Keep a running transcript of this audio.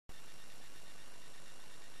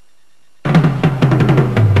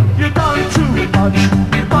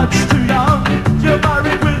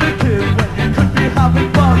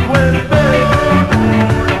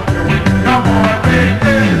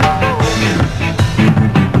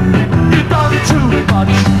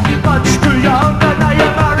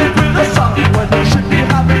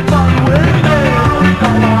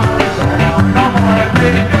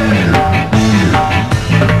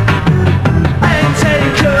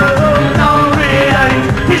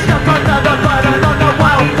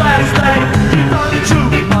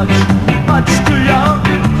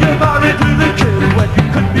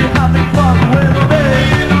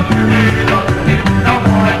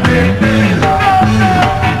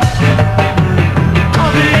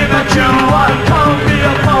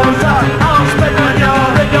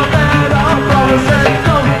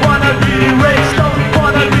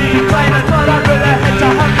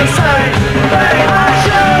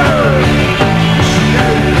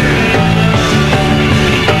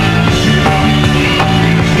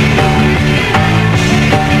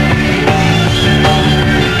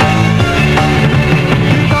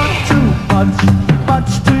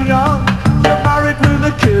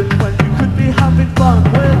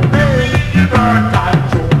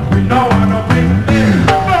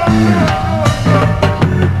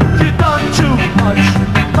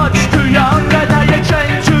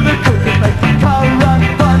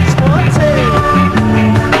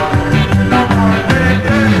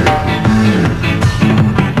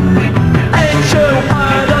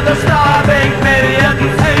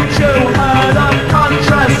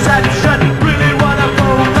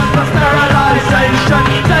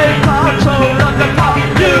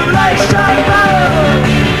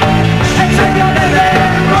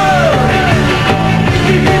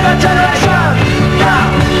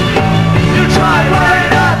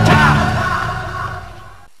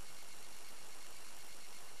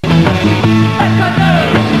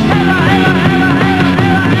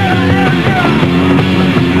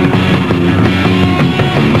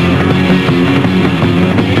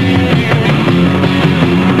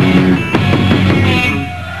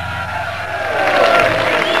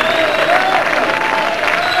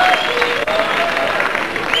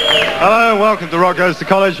welcome to Rock Goes to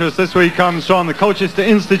College, which this week comes from the Colchester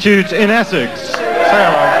Institute in Essex. Say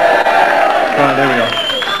hello. Right, there we go.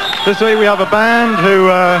 This week we have a band who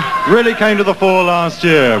really came to the fore last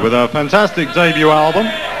year with a fantastic debut album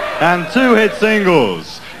and 2 hit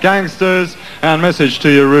singles, Gangsters and Message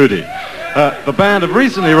to You, Rudy. The band have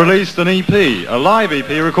recently released an EP, a live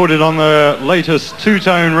EP recorded on their latest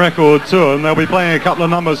two-tone record tour, and they'll be playing a couple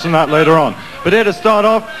of numbers from that later on. But here to start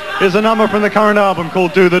off is a number from the current album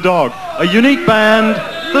called Do the Dog. A unique band,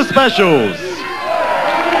 The Specials.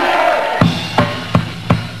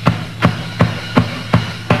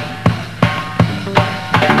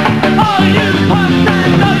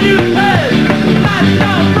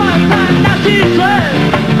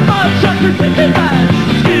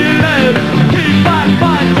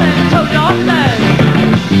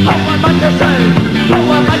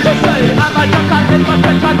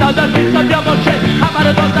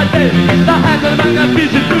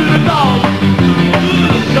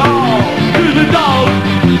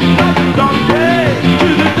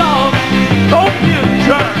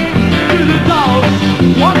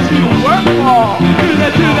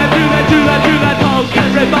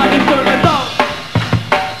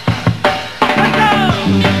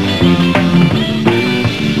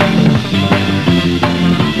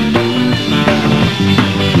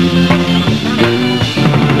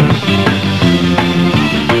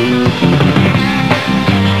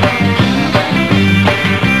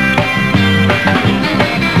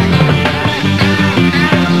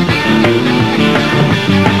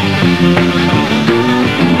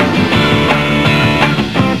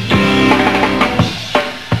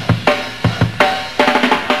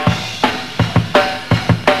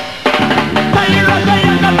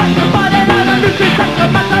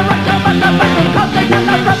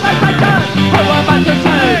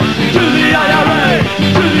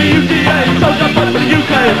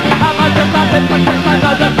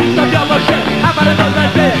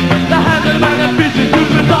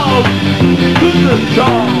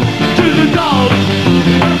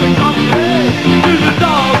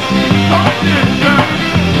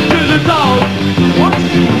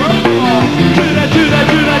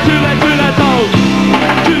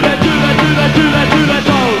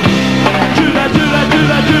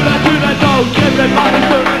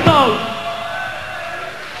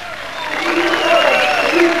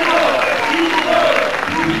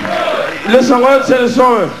 Listen, I'm going to tell you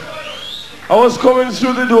something. I was coming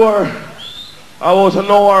through the door about an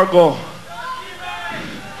hour ago,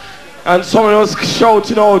 and someone was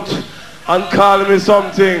shouting out and calling me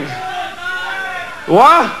something.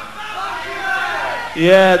 What?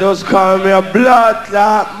 Yeah, they was calling me a blood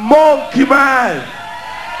clot monkey man. 1,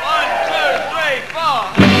 2, 3,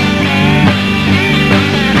 4.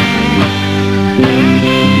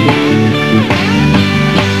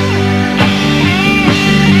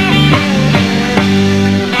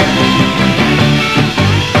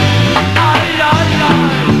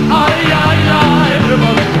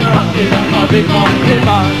 Big monkey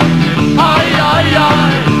man, ay ay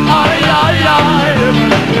ay, ay ay ay,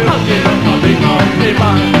 hugging up a big monkey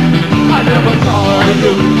man. I never saw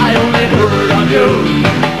you, I only heard of you.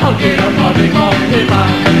 Hugging up a big monkey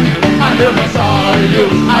man. I never saw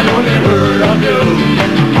you, I only heard of you.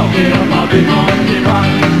 Hugging up a big monkey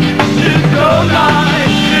man. It's no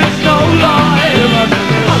lie, it's no lie.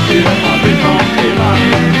 Hugging up a big monkey man.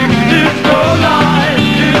 It's no lie,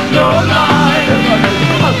 it's no lie.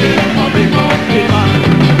 Hugging up a big monkey man.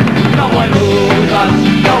 Now I know that,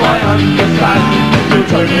 now I understand. You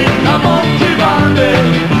turn me a monkey man.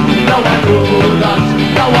 Now I know that,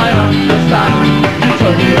 now I understand. You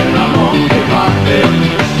turn me a monkey man.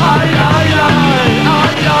 Ay ay ay,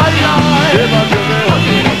 ay ay ay.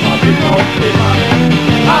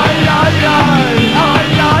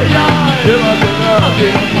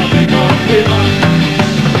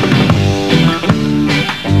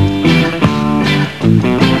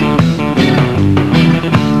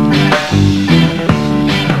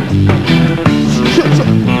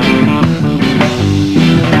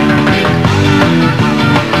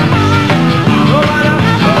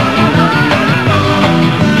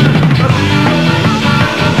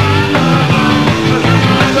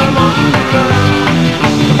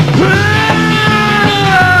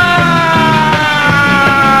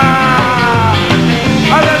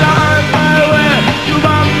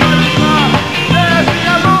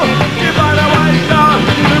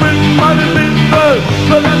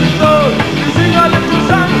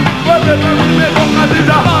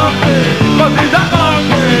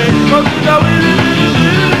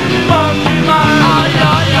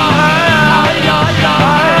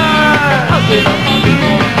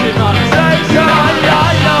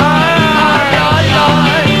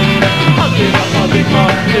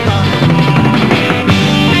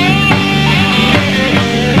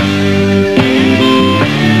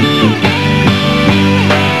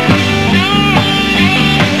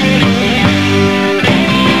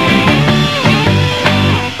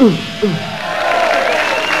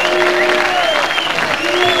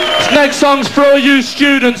 song's for all you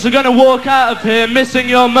students who are going to walk out of here missing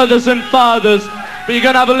your mothers and fathers, but you're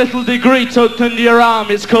going to have a little degree tucked under your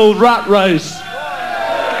arm. It's called Rat Race.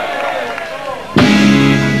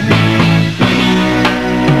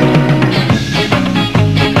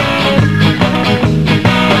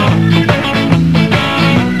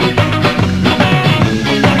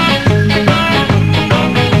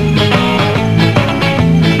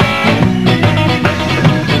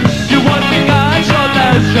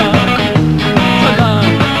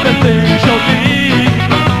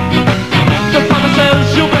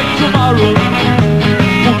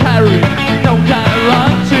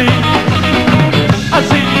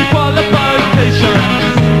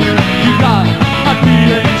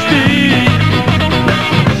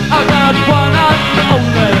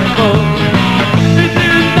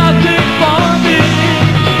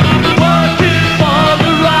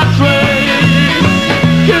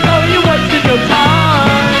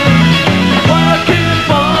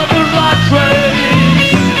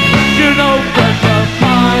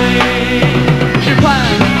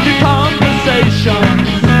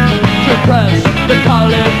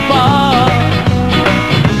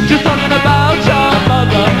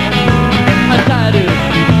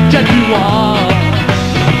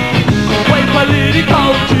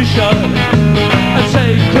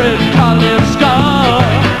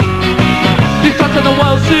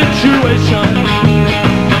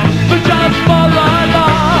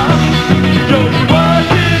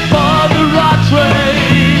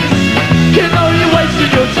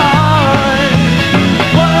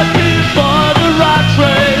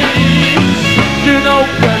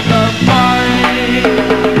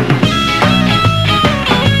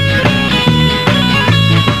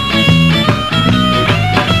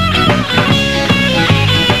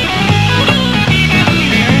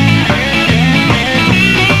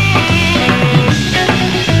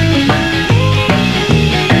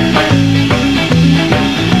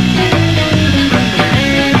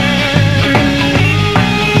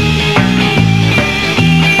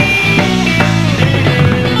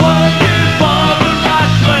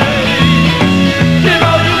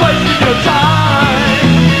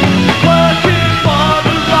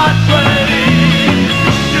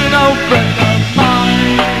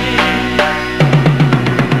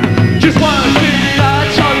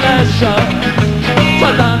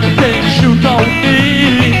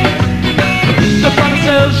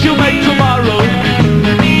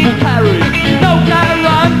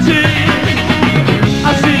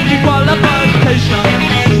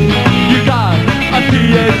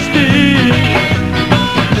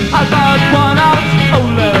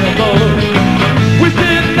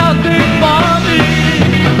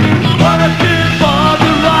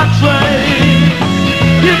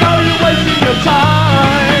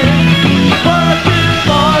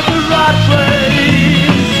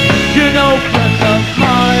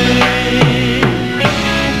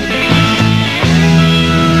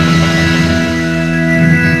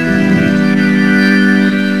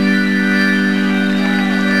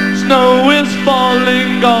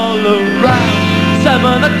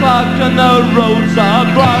 And the roads are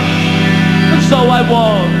blocked, and so I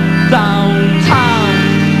walk downtown.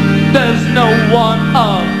 There's no one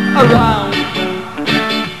around.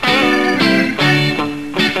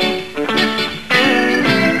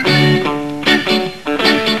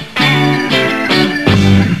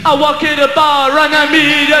 I walk in a bar and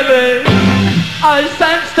immediately I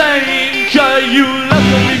sense danger. You left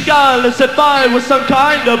me regardless if I was some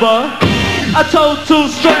kind of a total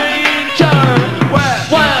stranger.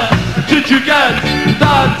 Where did you get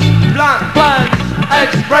that blank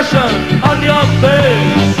expression on your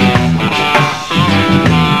face?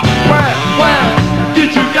 Where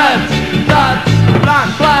did you get that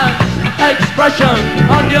blank expression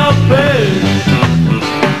on your face?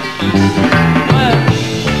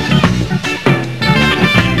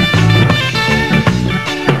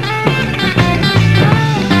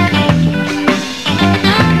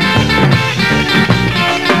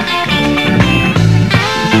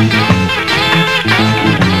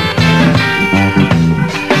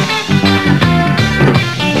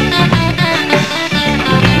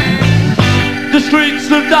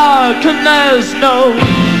 Dark and there's no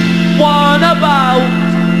one about.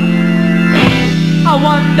 I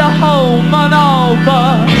wander home and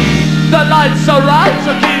over. The lights are right,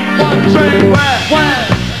 so keep wondering where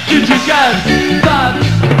did you get that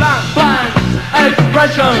blank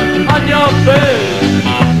expression on your face?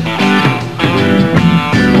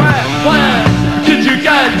 Where did you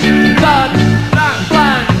get that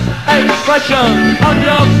blank expression on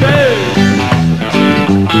your face?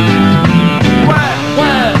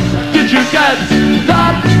 Where did you get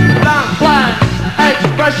that blank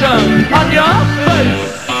expression on your face.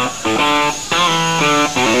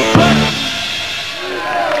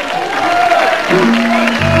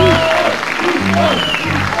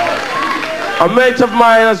 A mate of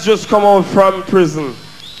mine has just come out from prison.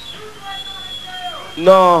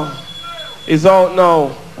 No, he's out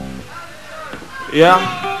now. Yeah?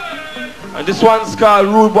 And this one's called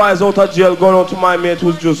Rude Boys Out of Jail, going out to my mate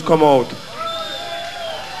who's just come out.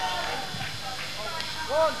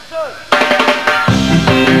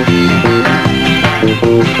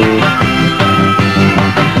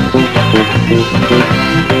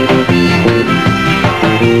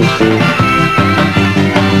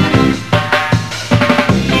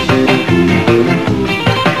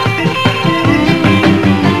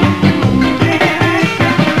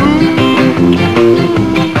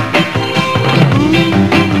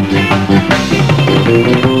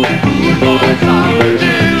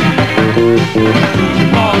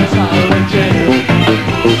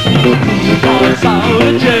 Boys out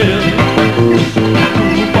of jail.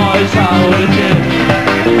 Boys out of jail.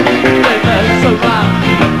 They mess around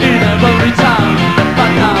in every town, but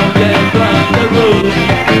now they've learned the rules.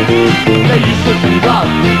 They used to be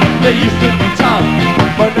rough, they used to be tough,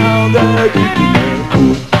 but now they're keeping their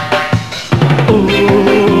cool. Ooh,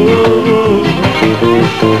 ooh,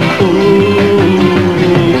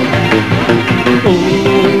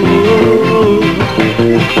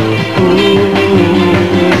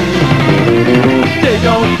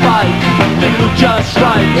 just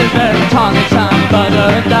right in their tiny town,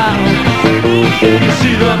 butter down. If you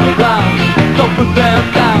see them around, don't put them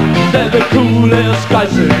down. They're the coolest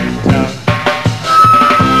guys in town.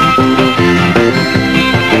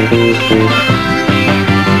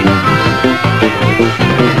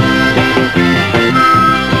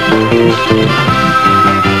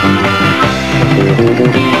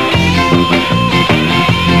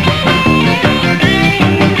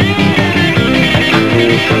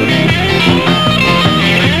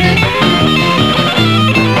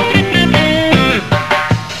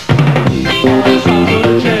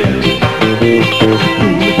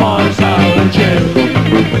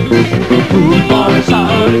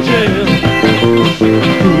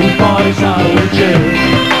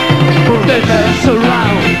 They mess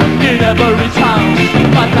around in every town,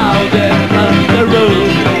 but now they've learned the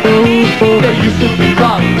rules. They used to be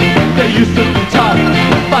rough, they used to be tough,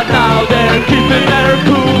 but now they're keeping their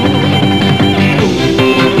cool.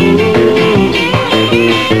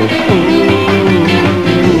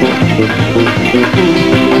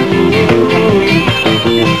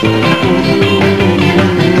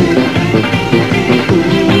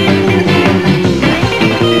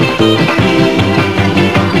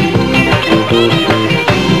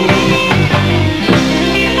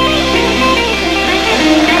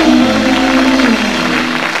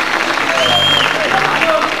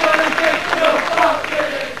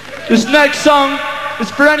 This next song is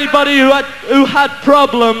for anybody who had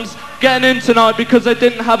problems getting in tonight because they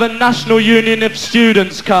didn't have a National Union of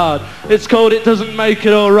Students card. It's called It Doesn't Make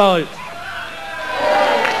It Alright.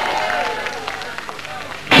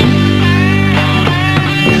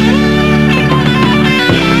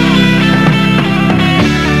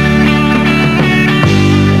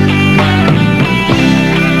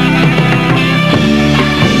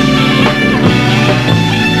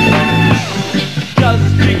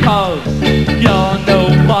 Just because you're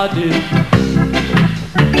nobody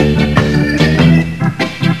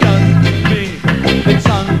doesn't mean it's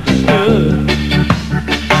understood.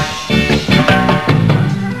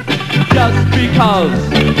 Just because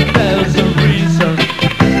there's a reason,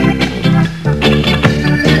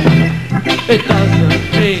 it doesn't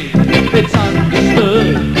mean it's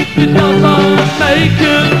understood. It doesn't make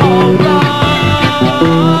it alright.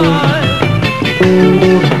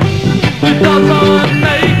 It doesn't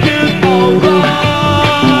make it alright.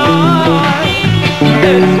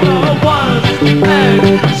 It's the worst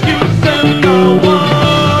excuse in the world,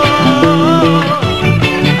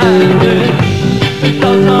 and it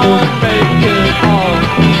doesn't make it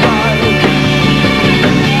alright.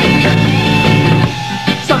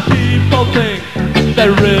 Some people think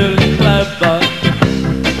they're really clever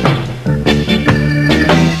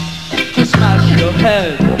to smash your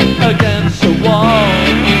head against the wall.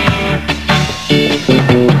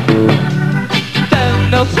 Then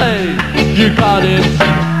they'll say, you got it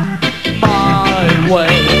my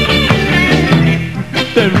way.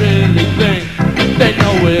 They really think they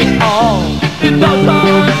know it all. It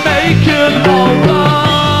doesn't make it alright.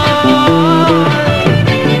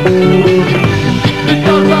 It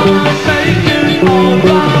doesn't make it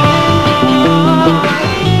alright.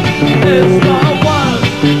 It's the worst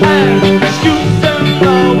excuse in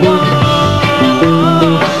the world.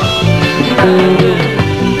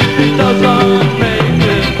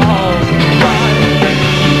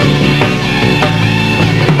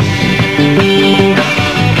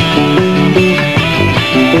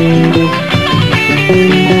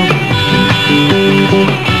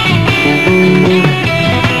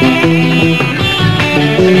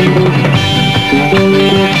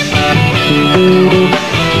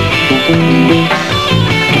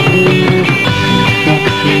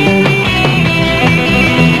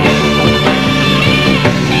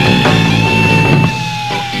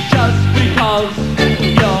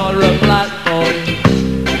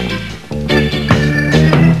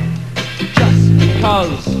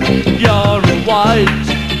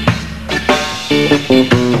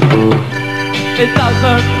 It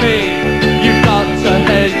doesn't mean you've got to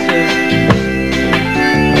hate it.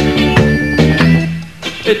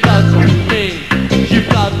 It doesn't mean you've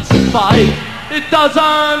got to fight. It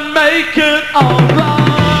doesn't make it alright.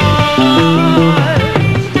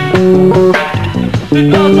 It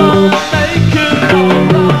doesn't make it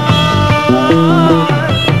alright.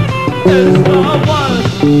 There's no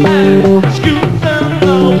one excuse and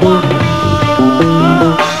no one.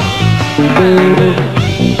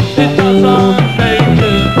 It doesn't make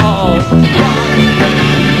it all right.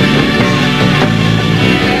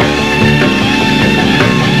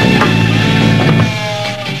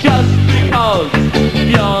 Just because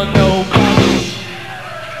you're nobody.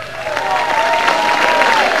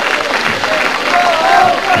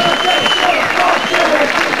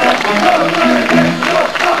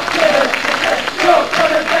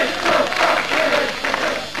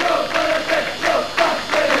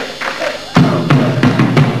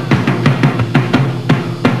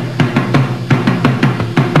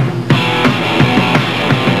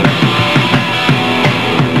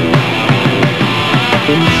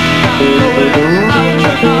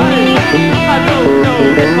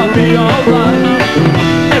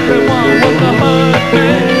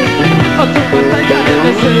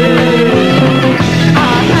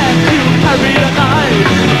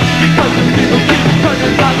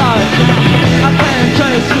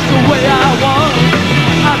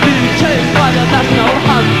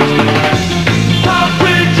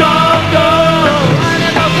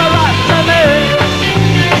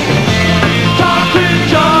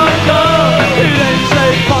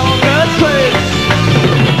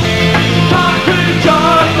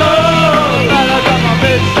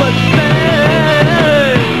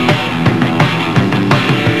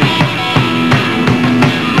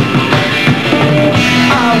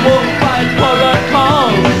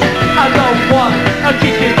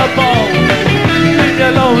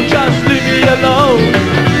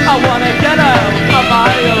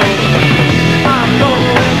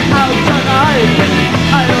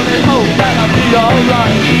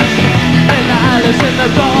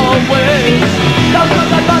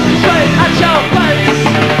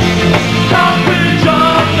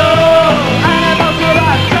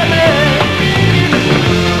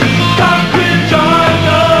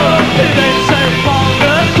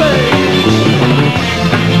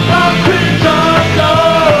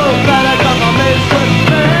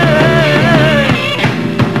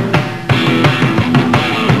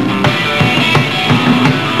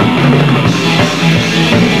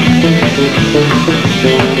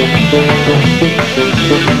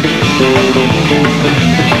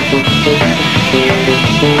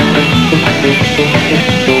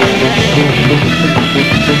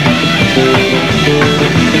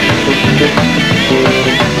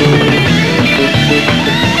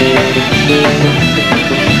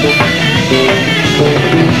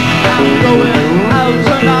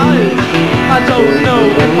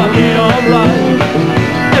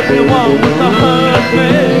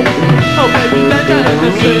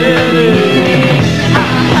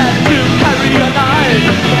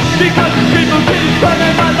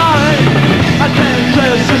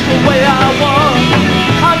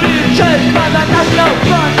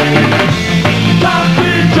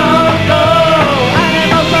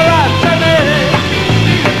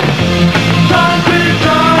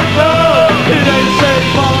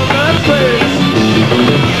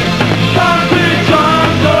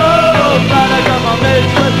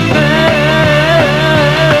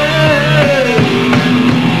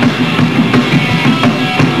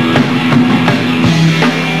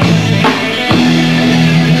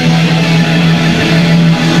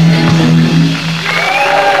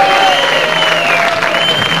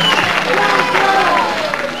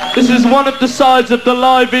 This is one of the sides of the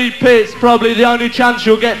live EP. It's probably the only chance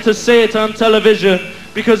you'll get to see it on television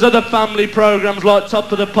because other family programmes like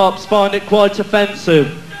Top of the Pops find it quite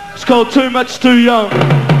offensive. It's called Too Much Too Young.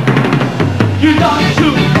 You done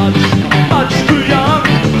too much, much too young.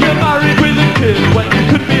 You're married with a kid when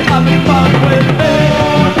you could be having fun with me.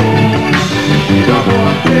 Come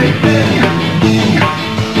on, baby.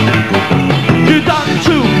 You done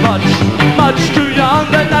too much, much too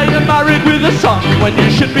young. Then now you're married with a son when you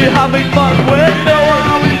should be having fun with me.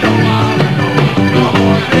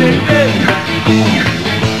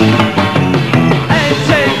 Ain't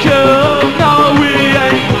taken, no we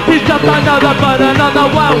ain't. He's just another but another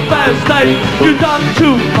welfare state. You've done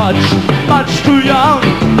too much, much too young.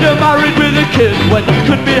 You're married with a kid when you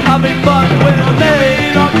could be having fun with me.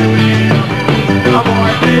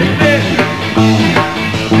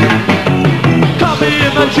 Can't be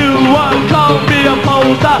immature, can't be a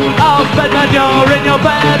poser. I'll bet that you're in your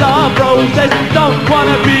bed of roses. Don't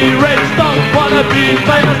wanna be rich, don't wanna be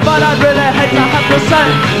famous, but I'd really hate to have to say,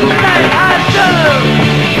 hey, I do.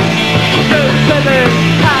 You silly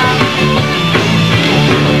cat.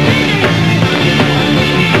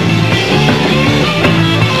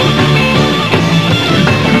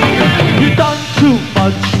 You've done too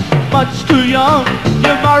much, much too young.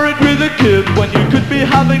 You're married with a kid when you could be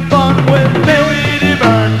having fun with me. We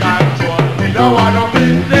burn control, we don't want no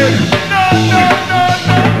business. No, no, no,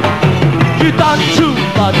 no. You've done too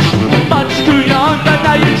much, much too young. And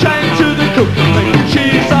now you change to the cook and make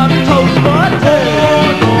cheese on toast for tea. Oh,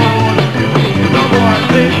 no, no more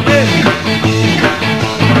business.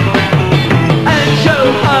 Ain't you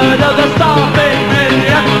heard of the starving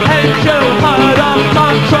million? Ain't you heard of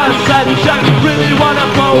contraception? Really wanna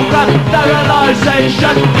program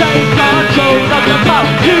sterilization, take control of the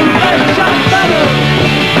population. Better,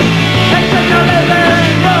 it's in your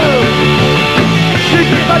living room. You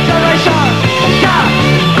keep a generation, yeah.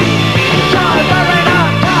 Try very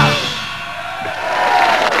not,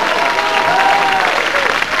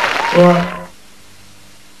 yeah.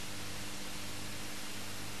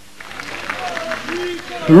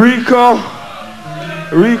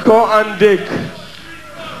 Rico and Dick.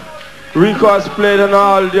 Rico has played on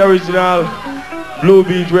all the original Blue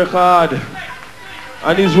Beat record,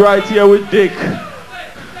 and he's right here with Dick.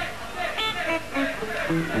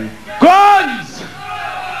 Guns!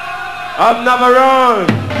 I've never run.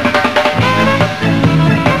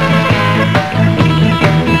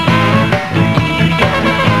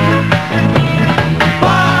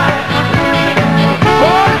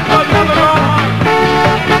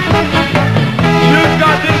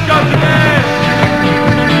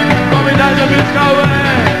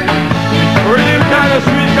 Rhythm kinda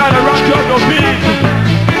sweet, kinda rock your beat.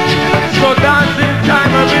 So dancing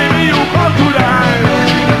time, baby, you come to the hand.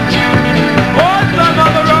 What's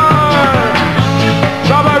another run?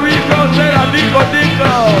 Baba Rico said a dico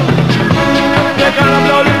dico. They got a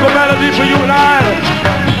blow little melody for you and I.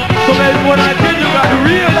 So baby, when I tell you, got to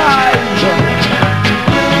realize.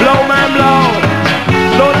 Blow man blow.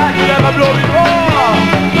 Blow like you never blow before.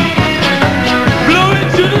 Blow it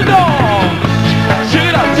to the door. Check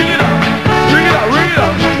it out, check it out. Bring it up, bring it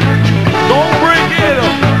up. Don't break it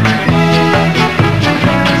up.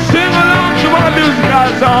 Sing along to my musical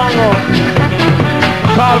song.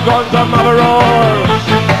 Call guns on my roll.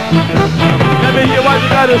 Let me hear what you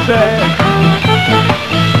gotta say.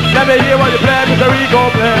 Let me hear what you play, Mr. Rico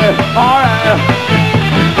play. Alright.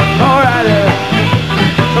 Alright.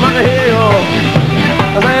 Come on, hear you.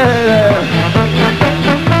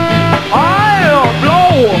 Alright,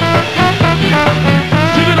 blow.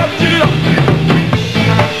 Check it up, check it up.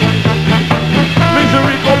 Mr.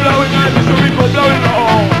 Rico blowing on, Mr. Rico blowing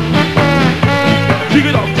on. Check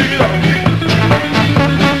it up, check it up.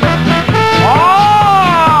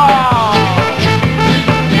 Oh!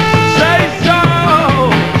 Say so.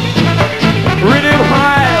 Rhythm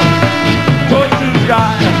high, touch the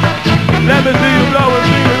sky. Let me see you blowing,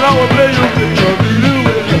 see you low and play you blue.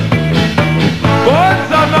 What's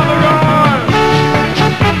another run?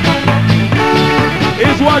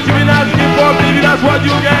 It's what you've been asking for, baby, that's what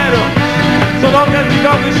you get. So don't get me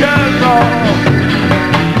off the shelf, no.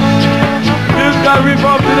 Just gotta rip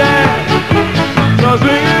up today. So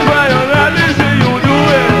swing it by your let me see you do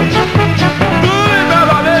it. Do it,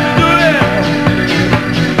 Baba, let me do it.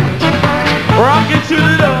 Rock it to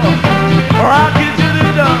the door. Rock it to the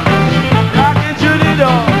door. Rock it to the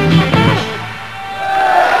door.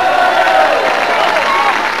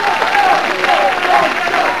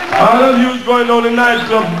 All of you going down the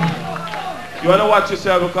nightclub, you wanna watch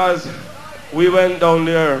yourself because we went down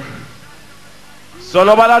there. So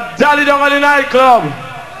nobody dally down on the nightclub.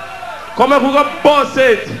 Come and we go boss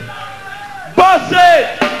it. Boss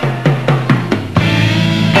it!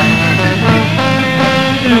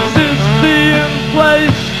 Is this the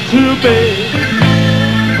place to be?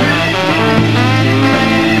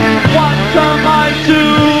 What am I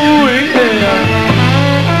doing here?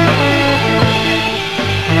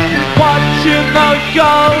 Watching the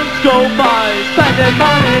girls go by, spending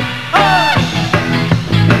money.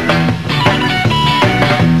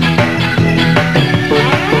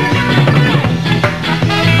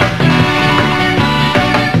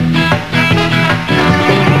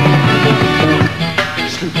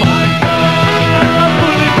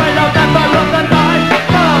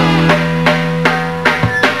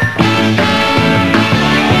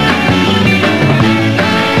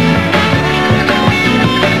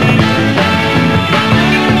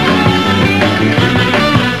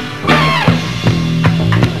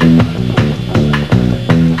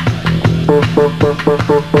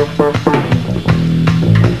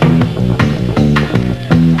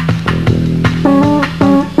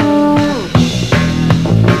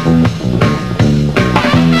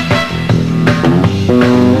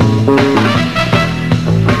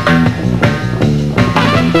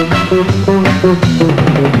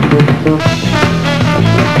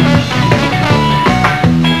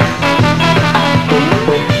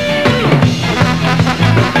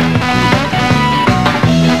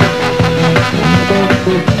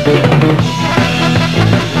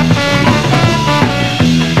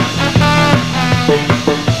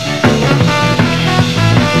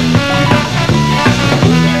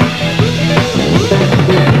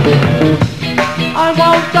 I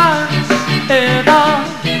won't dance in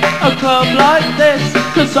a club like this,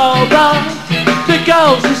 'cause all the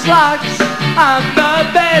girls are slags and the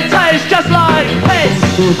beer tastes just like piss.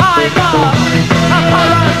 I'm a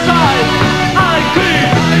parasite, I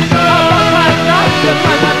creep, I'm a magnet,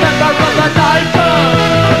 I'm a member of the night,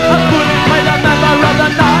 a bully made a member of the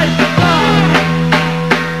night.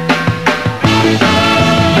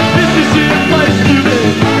 This is your place to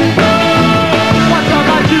live. What am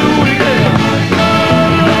I doing here?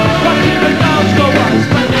 Watching the girls go on,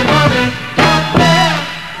 spending money on beer.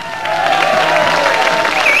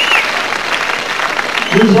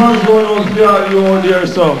 This one's going on to you all dear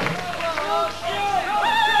self.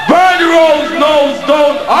 Burn the roads, nose,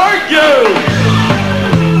 don't argue!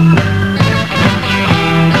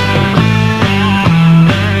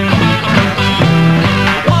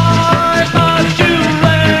 Why must you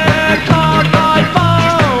record my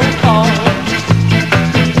phone call?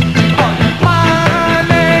 Are you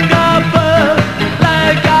planning a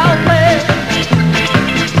legal list?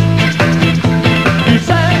 You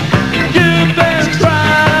say you've been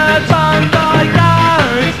threatened by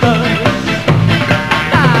gangsters.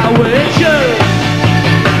 Now it's you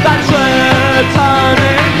that's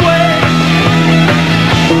returning with.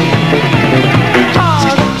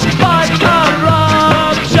 Can't fight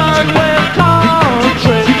corruption with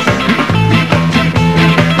countries.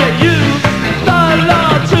 They use the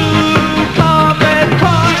law to commit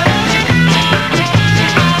crimes.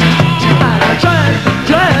 And I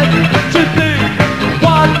dread to think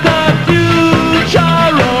what the future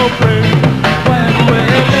will bring when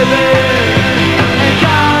we're living in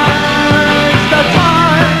gangster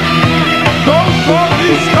time. Don't call me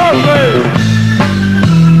Scarface!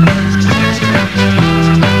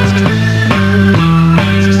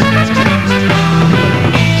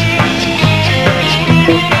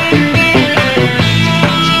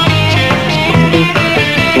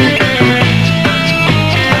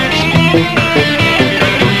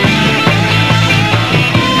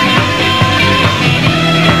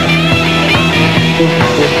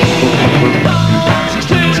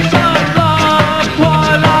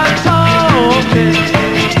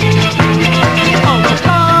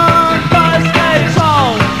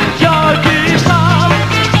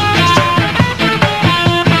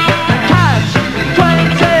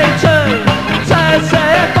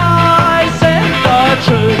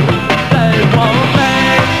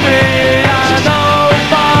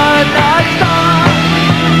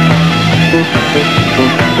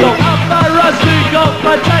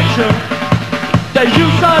 Protection. They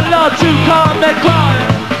use the law to commit crime.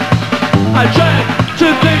 I dread to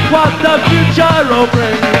think what the future will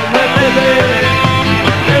bring when we're living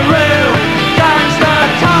in real gangster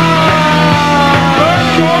time. Burn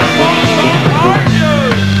your folks, don't argue!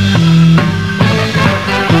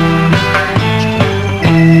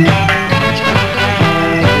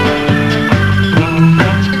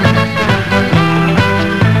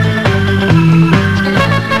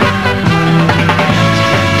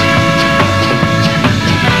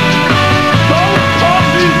 Don't call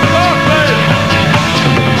me Scarface!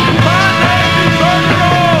 My name is Burn the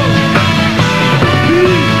Road!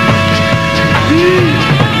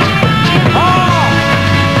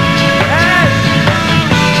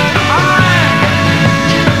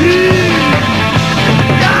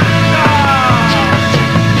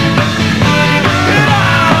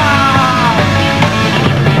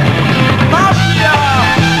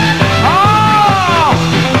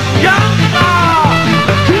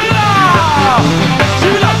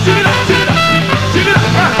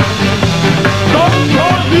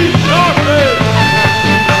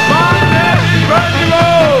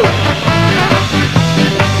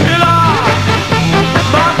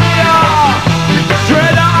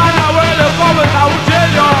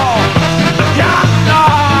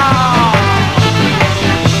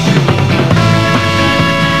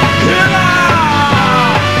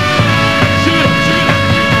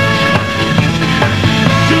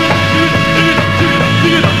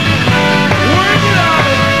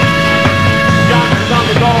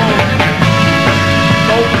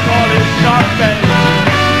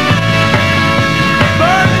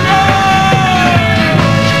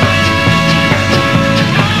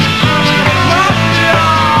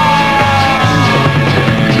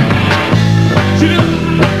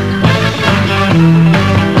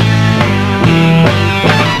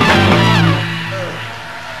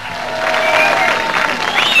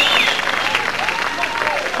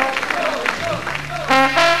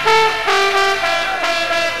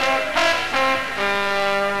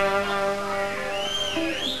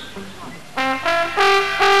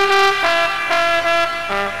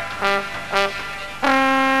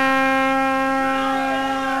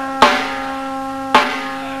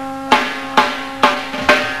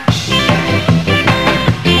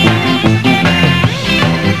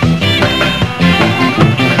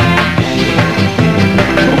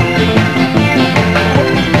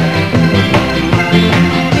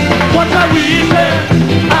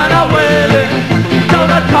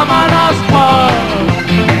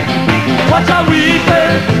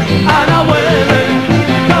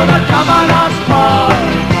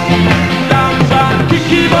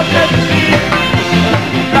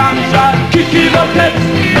 Kiki Bucket.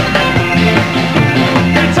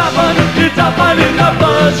 It happened in the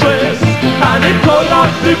first race, and it could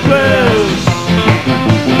not be placed.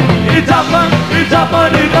 It happened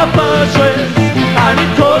in the first race, and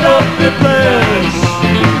it could not be placed.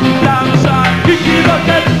 Alongside Kiki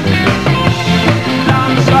Bucket,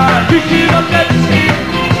 alongside Kiki Bucket.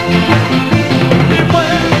 It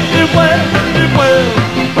went,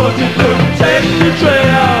 but it couldn't take the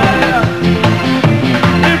trail.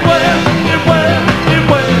 It went,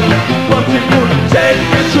 but it couldn't take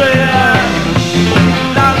the trail.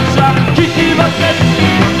 Alongside Kiki Bucket,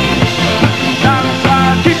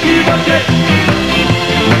 alongside Kiki Bucket.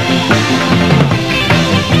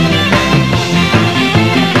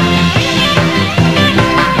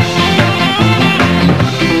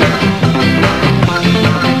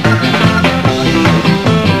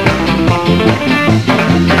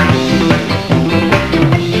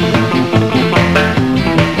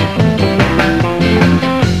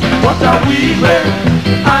 What are we wearing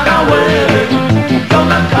and a wearing?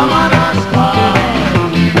 Don't come on us far.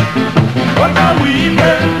 What are we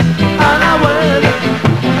wearing and a wearing?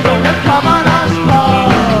 Don't come on us far.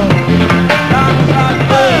 Dance and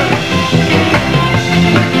burn,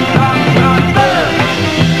 dance and burn.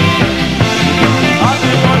 I'm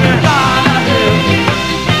gonna Ghana hill.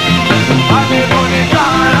 I'm gonna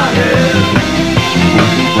Ghana hill.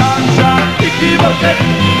 Dance and Kiki Bucket.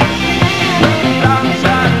 Dance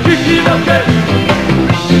and Kiki Bucket.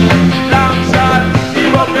 Dance and Kiki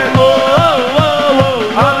Bucket. Oh, oh, oh, oh.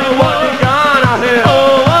 I'm gonna Ghana hill. Oh,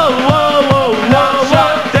 oh, oh, oh. Dance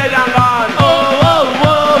and dead and gone. Oh, oh,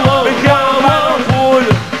 oh, oh. We can't buy no food.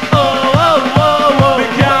 Oh, oh, oh, oh. We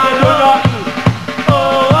can't do nothing. Oh,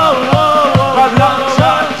 oh, oh, oh. Cause dance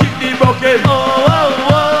and Kiki Bucket. Oh, oh,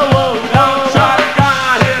 oh, oh. Dance and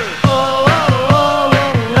Ghana hill. Oh, oh, oh, oh.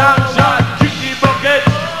 Dance and Kiki Bucket.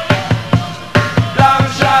 Long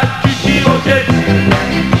shot, Kiki Bucket.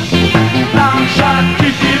 Long shot,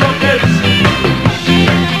 Kiki Bucket.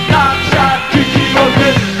 Long shot, Kiki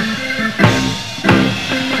Bucket.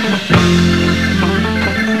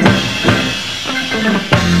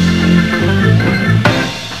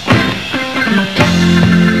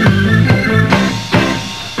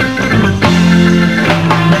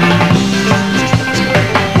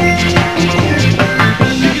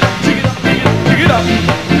 Dig it up.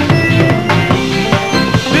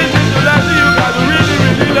 This is the lesson you got to really,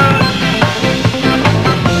 really learn.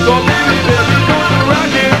 So baby, baby, do the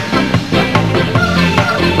rocking.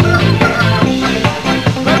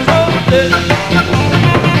 Let's go with it.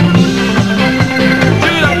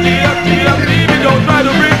 Dig it up, baby. Don't try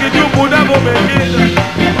to bring it, you could never make it.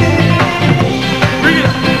 Bring it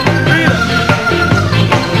up, bring it up.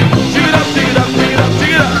 Dig it up, dig it up, dig it up,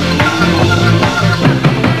 dig it up.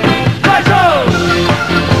 Let's go!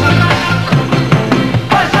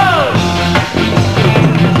 Let's go!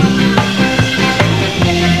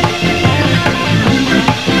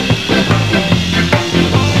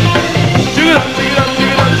 Dig it up, dig it up, dig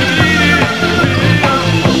it up, dig it up.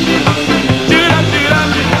 Dig it up, dig it up.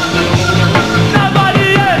 Nobody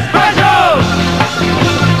is special.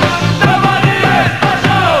 Nobody is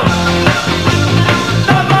special.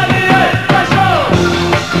 Nobody is special.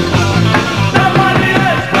 Nobody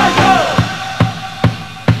is special.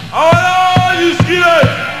 All you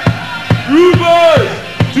skillers, rude boys,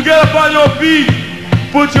 to get up on your feet,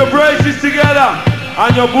 put your braces together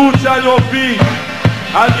and your boots on your feet.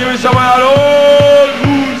 I'll give you some of that old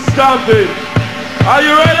moon stomping. Are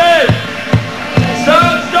you ready?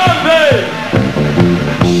 Start stomping.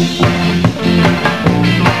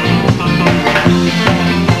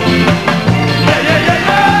 Yeah, yeah, yeah,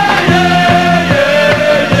 yeah, yeah, yeah,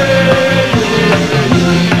 yeah, yeah.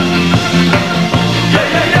 Yeah,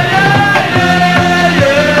 yeah, yeah, yeah, yeah,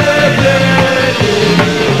 yeah, yeah, yeah.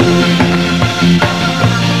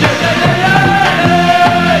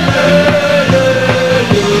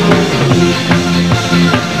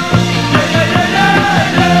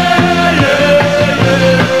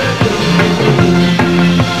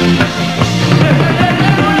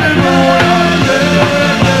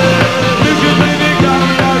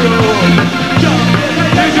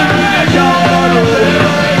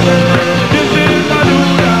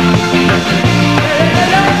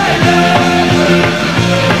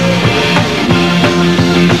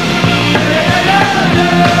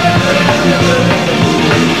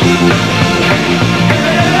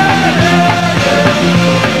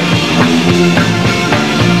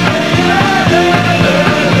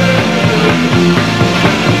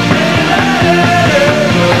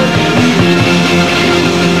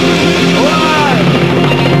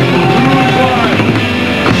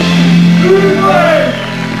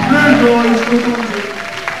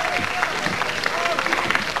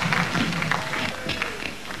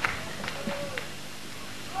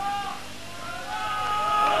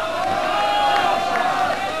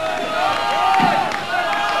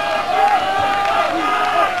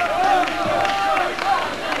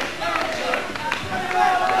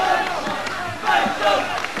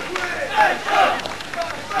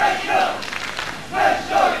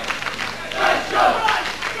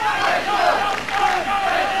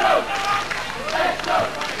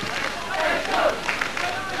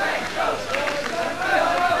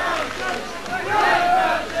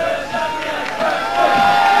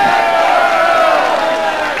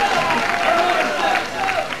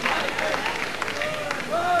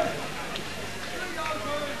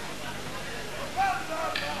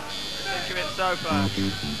 go first.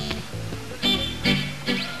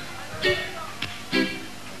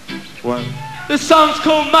 Well, The song's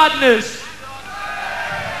called Madness.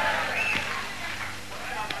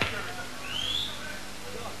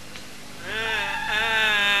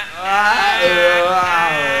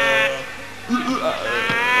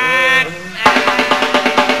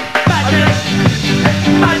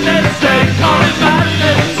 Madness, they call it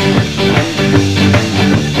madness.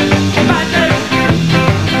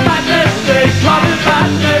 Madness, they call it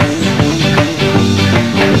madness.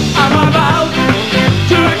 I'm about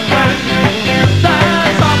to explain that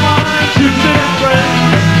someone choosing a friend.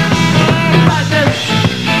 Madness,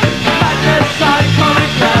 I call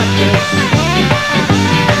it madness.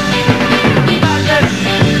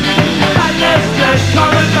 Madness, they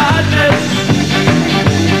call it madness.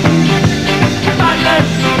 Madness,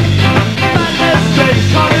 they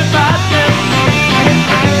call it madness.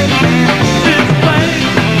 It's plain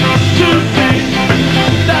to see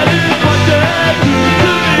that is what they do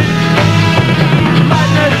to me.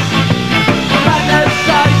 Madness,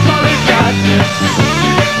 I call it madness.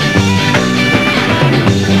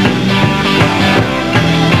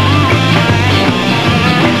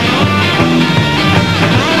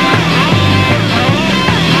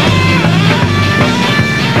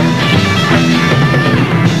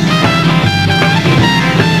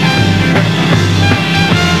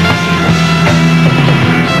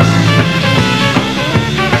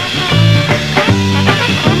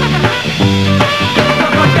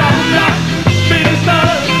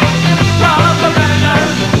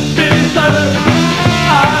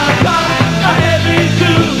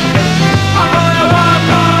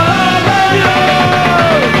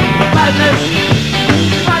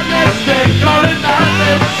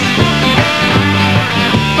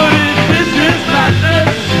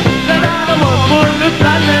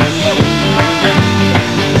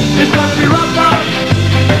 It's gonna be rough,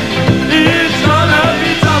 it's gonna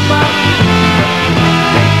be tougher,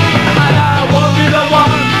 and I won't be the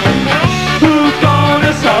one who's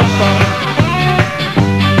gonna suffer,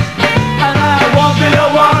 and I won't be the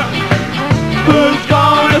one who's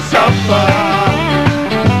gonna suffer,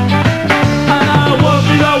 and I won't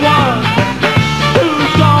be the one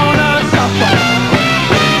who's gonna suffer.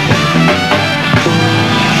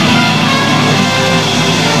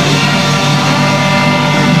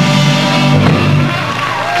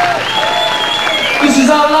 This is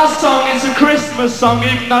our last song. It's a Christmas song,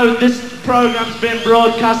 even though this program's been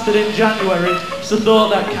broadcasted in January. It's the thought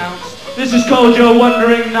that counts. This is called You're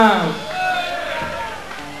Wondering Now.